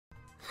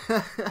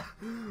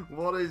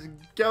What is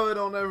going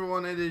on,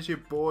 everyone? It is your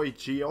boy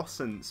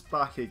Geosynth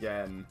back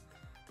again.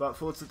 But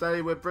for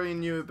today we're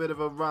bringing you a bit of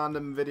a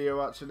random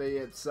video. Actually,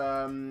 it's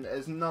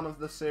none of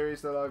the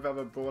series that I've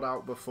ever brought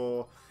out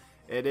before.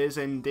 It is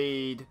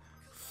indeed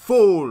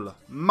full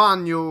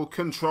manual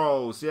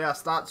controls.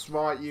 Yes, that's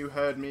right, you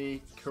heard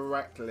me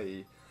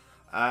correctly.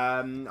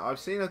 I've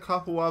seen a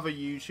couple other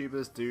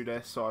YouTubers do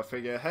this, so I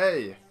figure,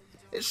 hey,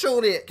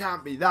 surely it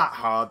can't be that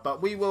hard,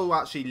 but we will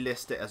actually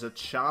list it as a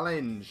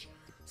challenge.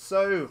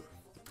 So,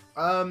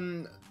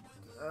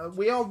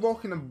 we are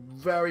rocking a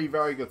very,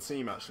 very good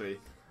team, actually,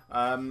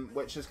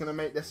 which is going to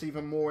make this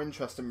even more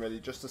interesting, really,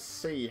 just to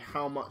see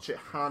how much it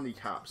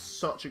handicaps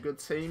such a good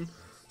team.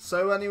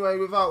 So anyway,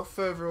 without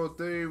further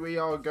ado, we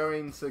are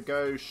going to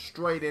go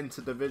straight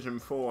into Division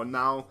 4.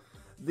 Now,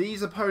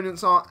 these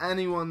opponents aren't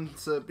anyone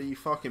to be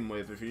fucking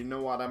with, if you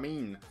know what I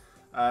mean.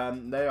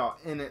 They are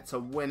in it to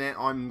win it.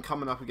 I'm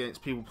coming up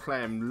against people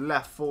playing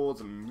left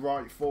forwards and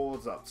right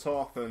forwards up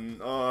top,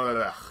 and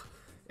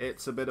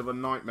it's a bit of a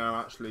nightmare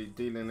actually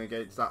dealing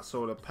against that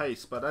sort of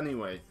pace. But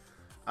anyway,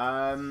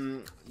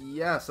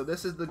 yeah, so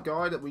this is the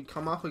guy that we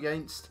come up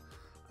against.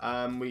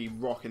 We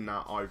rocking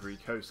that Ivory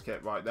Coast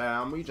kit right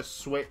there, and we just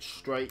switch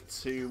straight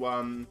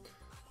to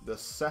the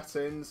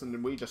settings, and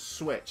then we just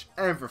switch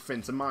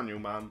everything to manual,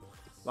 man.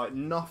 Like,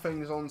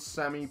 nothing's on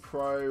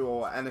semi-pro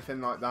or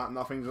anything like that.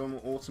 Nothing's on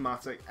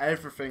automatic.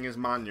 Everything is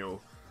manual.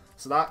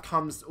 So that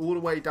comes all the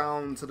way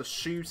down to the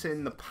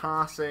shooting, the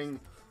passing,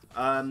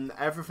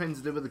 everything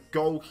to do with the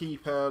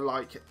goalkeeper.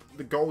 Like,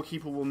 the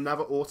goalkeeper will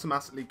never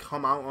automatically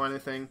come out or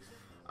anything.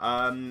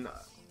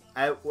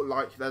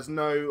 Like, there's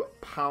no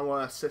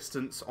power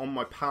assistance on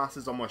my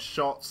passes, on my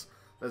shots.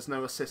 There's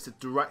no assisted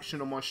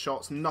direction on my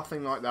shots.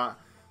 Nothing like that.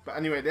 But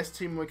anyway, this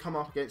team we come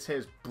up against here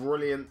is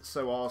brilliant,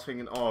 so I was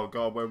thinking, oh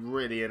god, we're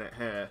really in it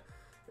here.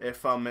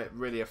 If it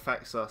really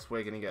affects us,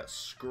 we're going to get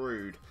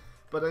screwed.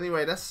 But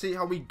anyway, let's see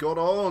how we got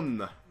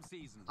on.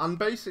 And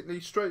basically,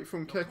 straight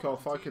from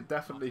kickoff, I could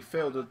definitely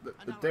feel the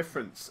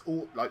difference,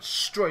 like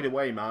straight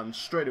away, man,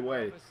 straight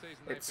away.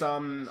 It's,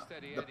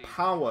 the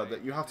power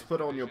that you have to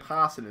put on your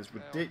passing is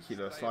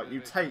ridiculous. Like,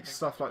 you take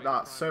stuff like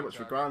that so much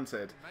for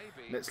granted.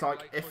 And it's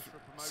like, if,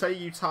 say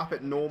you tap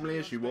it normally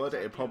as you would,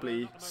 it'd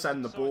probably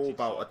send the ball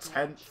about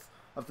 1/10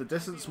 of the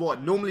distance what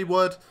it normally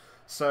would.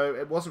 So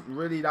it wasn't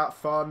really that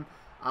fun.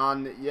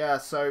 And yeah,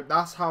 so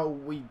that's how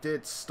we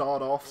did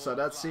start off. So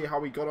let's see how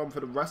we got on for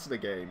the rest of the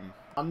game.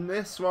 And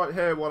this right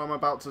here, what I'm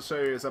about to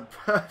show you, is a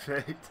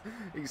perfect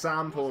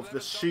example of the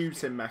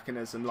shooting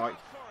mechanism. Like,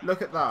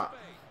 look at that.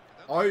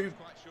 I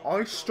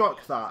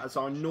struck that as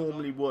I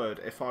normally would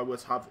if I were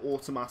to have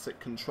automatic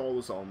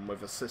controls on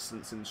with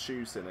assistance in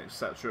shooting,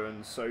 etc.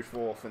 and so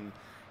forth. And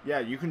yeah,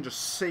 you can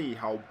just see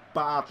how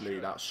badly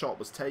that shot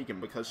was taken,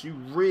 because you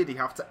really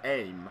have to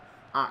aim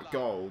at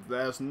goal.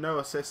 There's no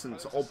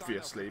assistance,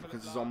 obviously,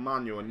 because it's on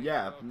manual. And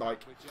yeah, like,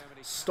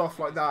 stuff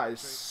like that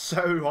is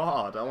so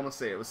hard.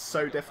 Honestly, it was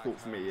so difficult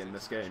for me in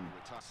this game.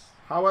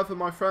 However,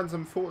 my friends,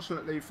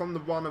 unfortunately, from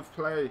the run of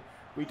play,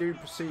 we do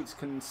proceed to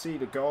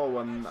concede a goal,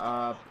 and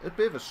a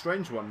bit of a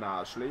strange one now,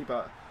 actually,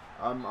 but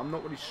I'm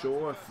not really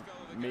sure if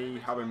me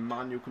having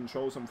manual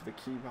controls on for the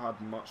keeper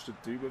had much to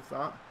do with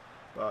that.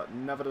 But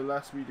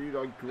nevertheless, we do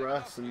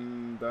digress,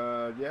 and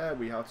yeah,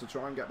 we have to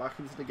try and get back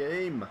into the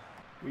game.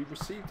 We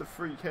received a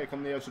free kick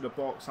on the edge of the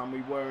box, and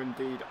we were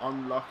indeed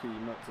unlucky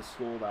not to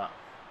score that.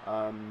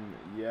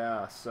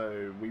 Yeah,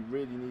 so we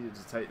really needed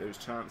to take those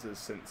chances,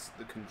 since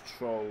the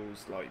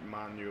controls, like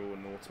manual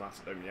and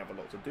automatic, don't really have a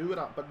lot to do with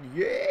that. But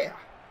yeah!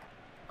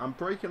 And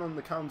breaking on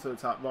the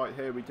counter-attack right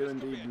here, we do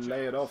indeed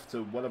lay it off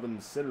to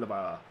William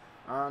Silva.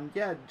 And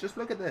yeah, just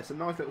look at this, a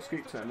nice little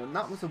scoop turn, and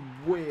that was a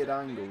weird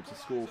angle to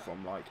score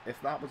from. Like,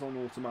 if that was on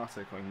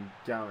automatic, I can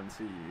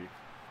guarantee you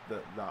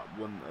that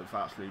wouldn't have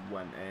actually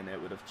went in. It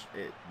would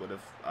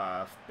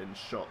have been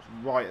shot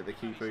right at the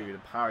keeper. He would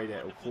have parried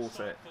it or caught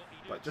it.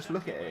 But just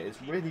look at it.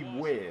 It's really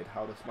weird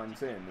how this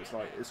went in. It's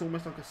like, it's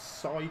almost like a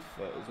side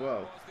foot as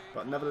well.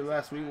 But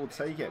nevertheless, we will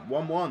take it.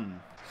 1-1.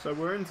 So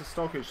we're into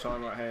stoppage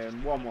time right here,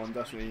 and 1-1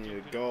 definitely need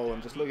a goal.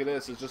 And just look at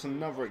this. It's just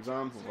another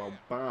example of how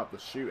bad the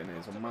shooting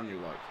is on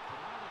manual. Like,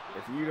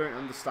 if you don't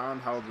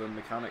understand how the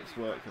mechanics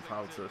work of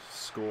how to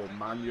score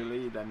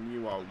manually, then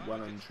you are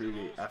well and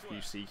truly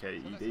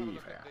F-U-C-K-E-D.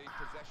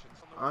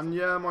 And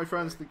yeah, my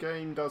friends, the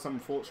game does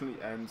unfortunately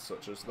end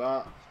such as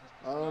that.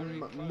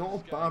 Not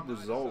a bad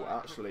result,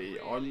 actually.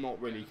 I'm not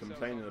really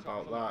complaining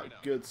about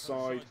that. Good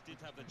side.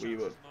 We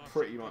were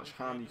pretty much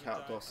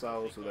handicapped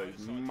ourselves with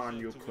those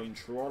manual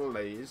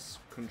controlliones.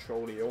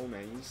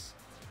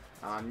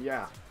 And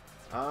yeah,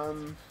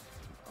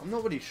 I'm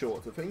not really sure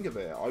what to think of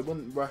it. I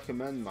wouldn't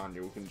recommend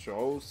manual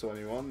controls to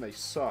anyone. They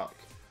suck.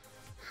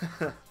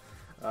 But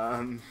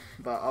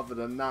other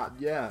than that,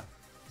 yeah.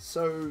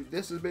 So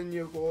this has been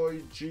your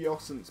boy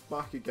Geosynth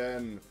back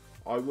again.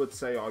 I would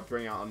say I'd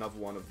bring out another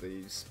one of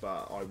these,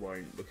 but I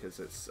won't, because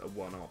it's a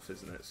one-off,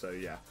 isn't it? So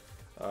yeah.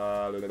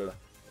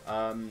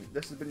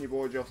 This has been your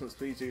boy Geosynth.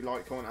 Please do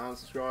like, comment, and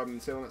subscribe.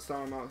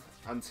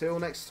 Until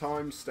next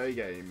time, stay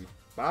game.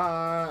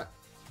 Bye.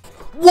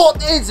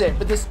 What is it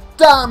with this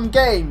damn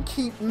game?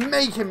 Keep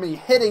making me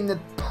hitting the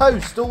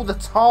post all the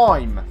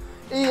time.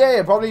 EA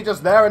are probably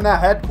just there in their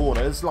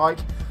headquarters like,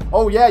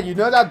 oh yeah, you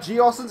know that G.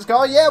 Austin's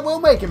guy? Yeah, we'll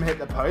make him hit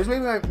the post. We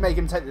won't make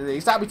him take the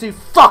leads. That'd be too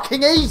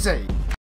fucking easy.